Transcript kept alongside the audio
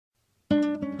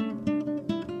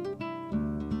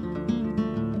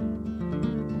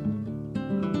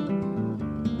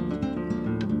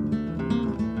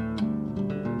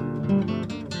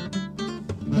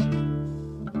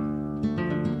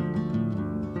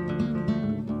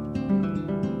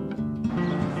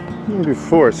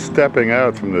Before stepping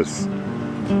out from this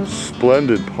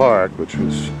splendid park, which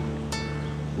was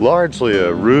largely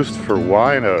a roost for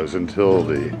winos until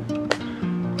the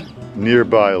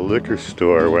nearby liquor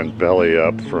store went belly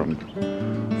up from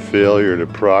failure to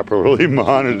properly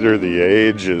monitor the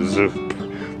ages of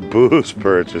booze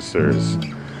purchasers.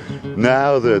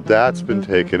 Now that that's been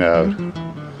taken out,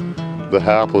 the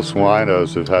hapless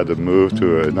winos have had to move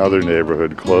to another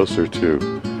neighborhood closer to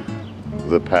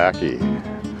the Packy.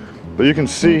 But you can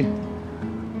see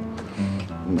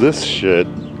this shit.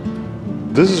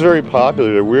 This is very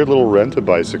popular. They're weird little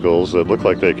rent-a-bicycles that look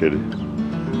like they could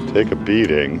take a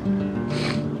beating.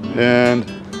 And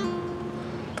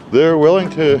they're willing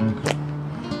to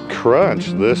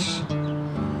crunch this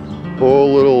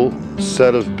whole little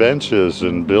set of benches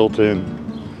and built-in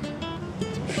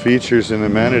features and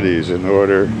amenities in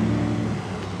order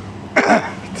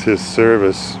to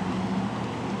service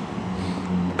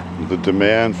the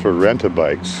demand for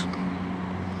rent-a-bikes.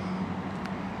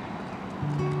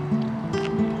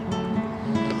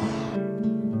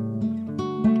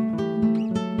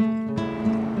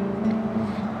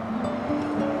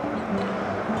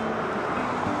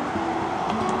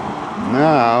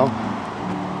 Now,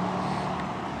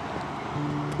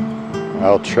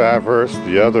 I'll traverse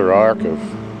the other arc of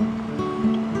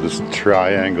this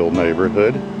triangle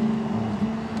neighborhood.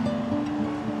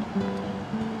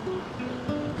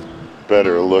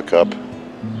 Better look up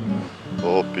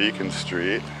Old Beacon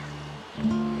Street.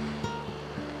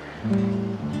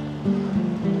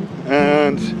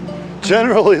 And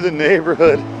generally the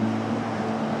neighborhood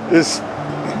is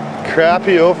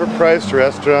crappy, overpriced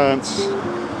restaurants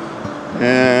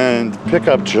and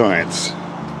pickup joints.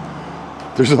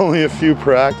 There's only a few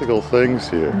practical things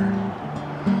here,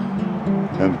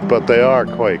 but they are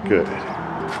quite good.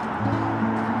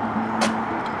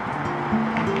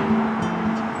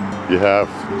 You have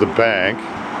the bank,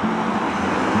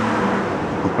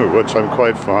 which I'm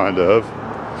quite fond of,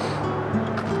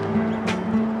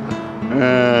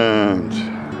 and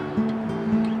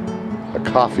a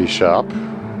coffee shop.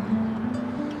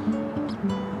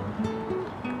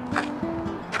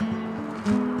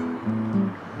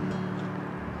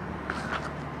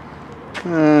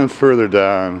 And further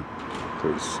down,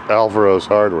 there's Alvaro's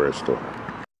hardware store.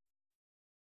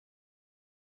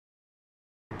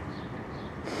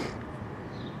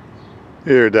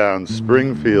 Here down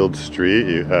Springfield Street,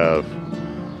 you have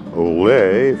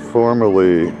Olay,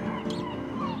 formerly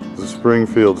the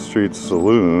Springfield Street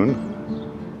Saloon.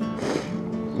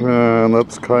 And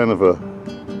that's kind of a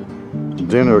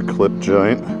dinner clip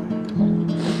joint.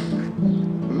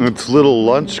 Its little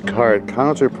lunch cart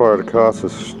counterpart across the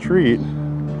street,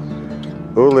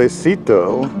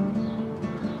 Olecito,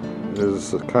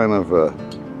 is kind of a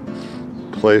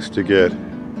place to get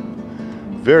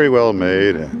very well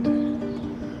made and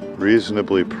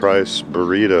reasonably priced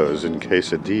burritos and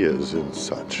quesadillas and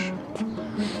such.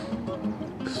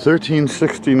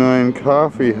 1369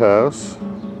 Coffee House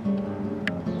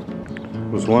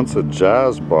was once a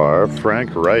jazz bar.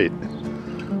 Frank Wright,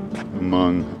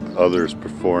 among others,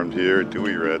 performed here.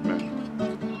 Dewey Redman,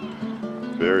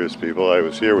 various people. I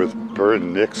was here with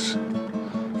Burn Nix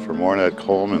from Ornette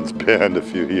Coleman's band a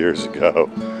few years ago,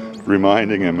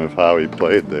 reminding him of how he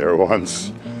played there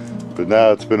once. But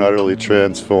now it's been utterly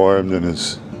transformed and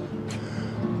is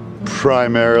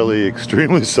primarily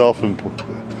extremely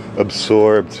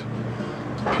self-absorbed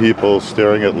people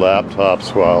staring at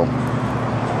laptops while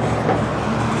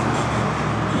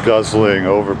guzzling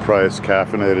overpriced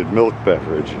caffeinated milk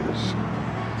beverages.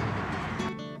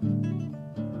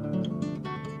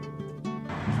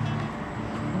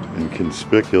 And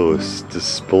conspicuous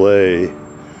display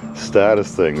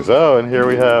status things. Oh, and here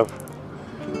we have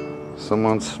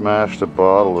someone smashed a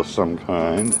bottle of some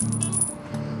kind.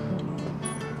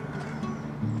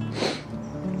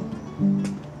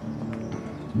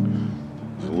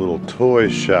 There's a little toy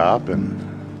shop and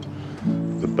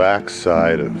the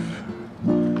backside of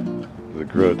the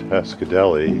Grotesque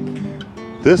Deli.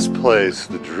 This place,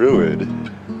 the Druid,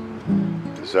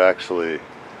 is actually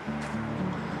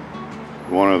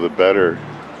one of the better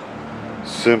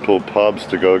simple pubs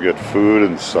to go get food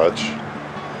and such.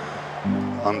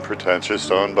 Unpretentious,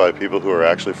 owned by people who are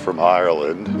actually from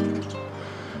Ireland.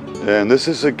 And this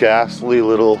is a ghastly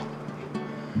little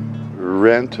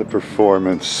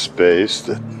rent-a-performance space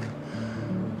that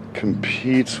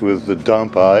competes with the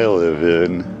dump I live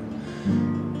in.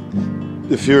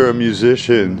 If you're a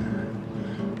musician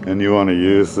and you want to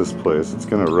use this place, it's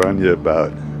going to run you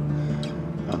about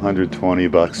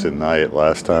 $120 a night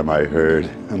last time I heard,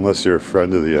 unless you're a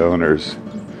friend of the owners.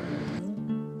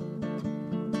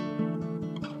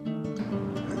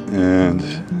 And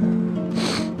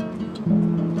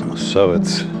so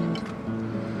it's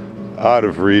out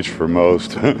of reach for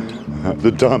most.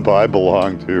 The dump I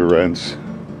belong to rents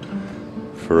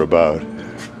for about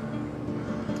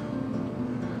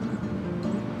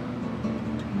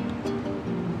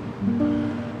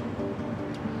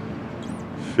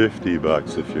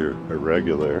 $50 if you're a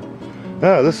regular.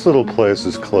 Ah, this little place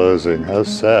is closing. How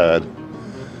sad.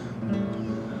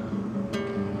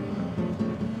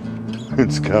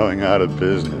 It's going out of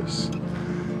business.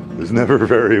 It was never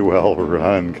very well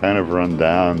run, kind of run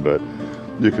down, but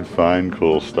you could find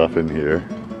cool stuff in here.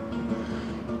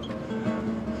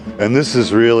 And this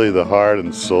is really the heart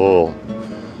and soul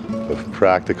of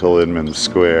practical Inman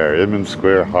Square. Inman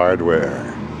Square hardware.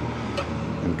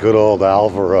 And good old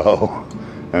Alvaro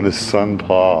and his son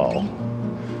Paul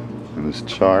and his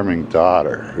charming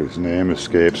daughter, whose name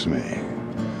escapes me.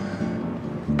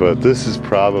 But this is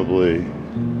probably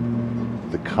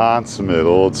the consummate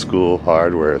old school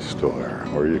hardware store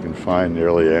where you can find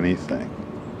nearly anything.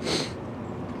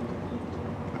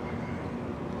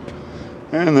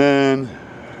 And then,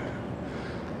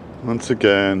 once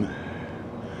again,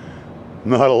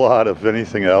 not a lot of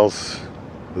anything else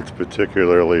that's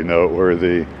particularly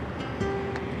noteworthy.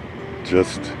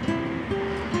 Just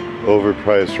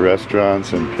overpriced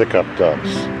restaurants and pickup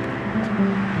dumps.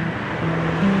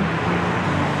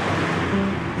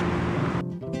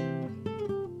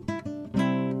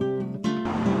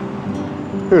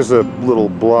 Here's a little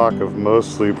block of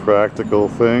mostly practical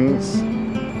things.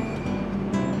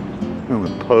 And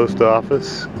the post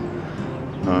office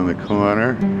on the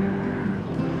corner.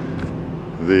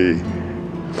 The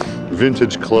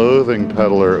vintage clothing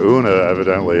peddler Una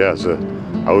evidently has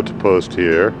an outpost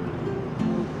here.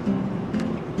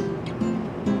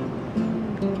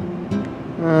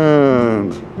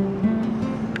 And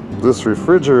this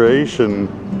refrigeration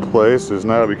place has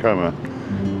now become a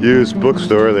used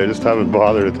bookstore. They just haven't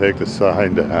bothered to take the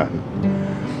sign down.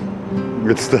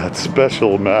 It's that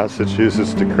special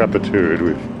Massachusetts decrepitude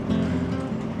we've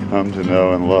come to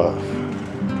know and love.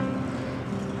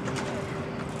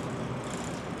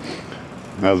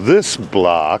 Now this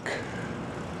block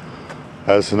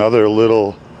has another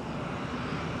little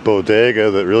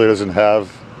bodega that really doesn't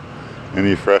have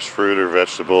any fresh fruit or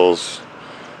vegetables.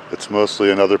 It's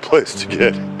mostly another place to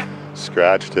get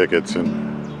scratch tickets and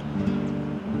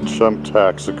chump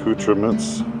tax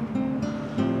accoutrements.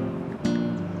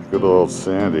 Good old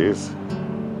Sandy's.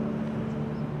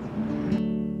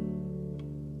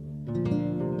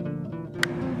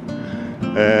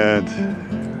 And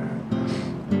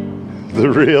the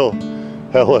real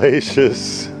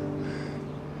hellacious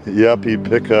yuppie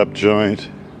pickup joint,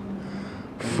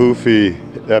 foofy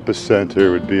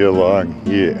epicenter would be along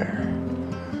here.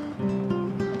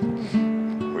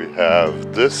 We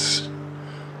have this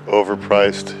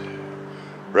overpriced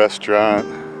restaurant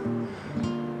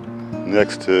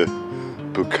next to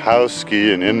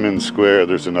Bukowski in Inman Square.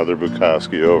 There's another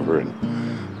Bukowski over in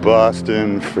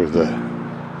Boston for the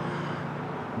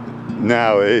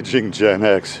now aging Gen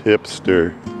X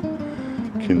hipster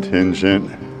contingent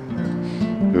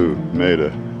who made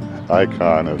an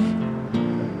icon of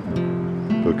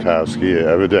Bukowski,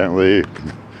 evidently,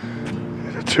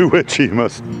 to which he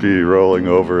must be rolling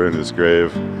over in his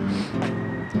grave.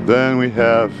 Then we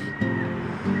have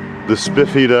the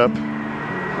spiffied up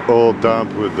old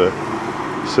dump with the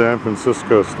San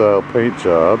Francisco style paint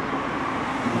job.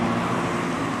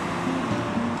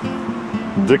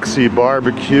 Dixie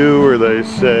Barbecue, where they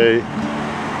say,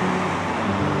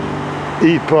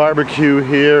 eat barbecue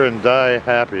here and die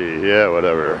happy. Yeah,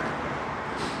 whatever.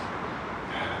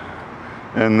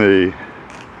 And the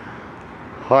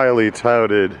highly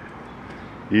touted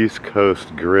East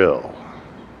Coast Grill.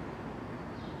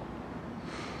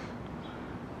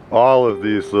 All of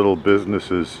these little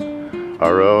businesses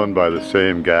are owned by the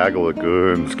same gaggle of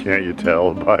goons, can't you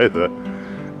tell by the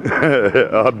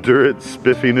obdurate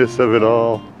spiffiness of it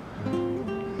all?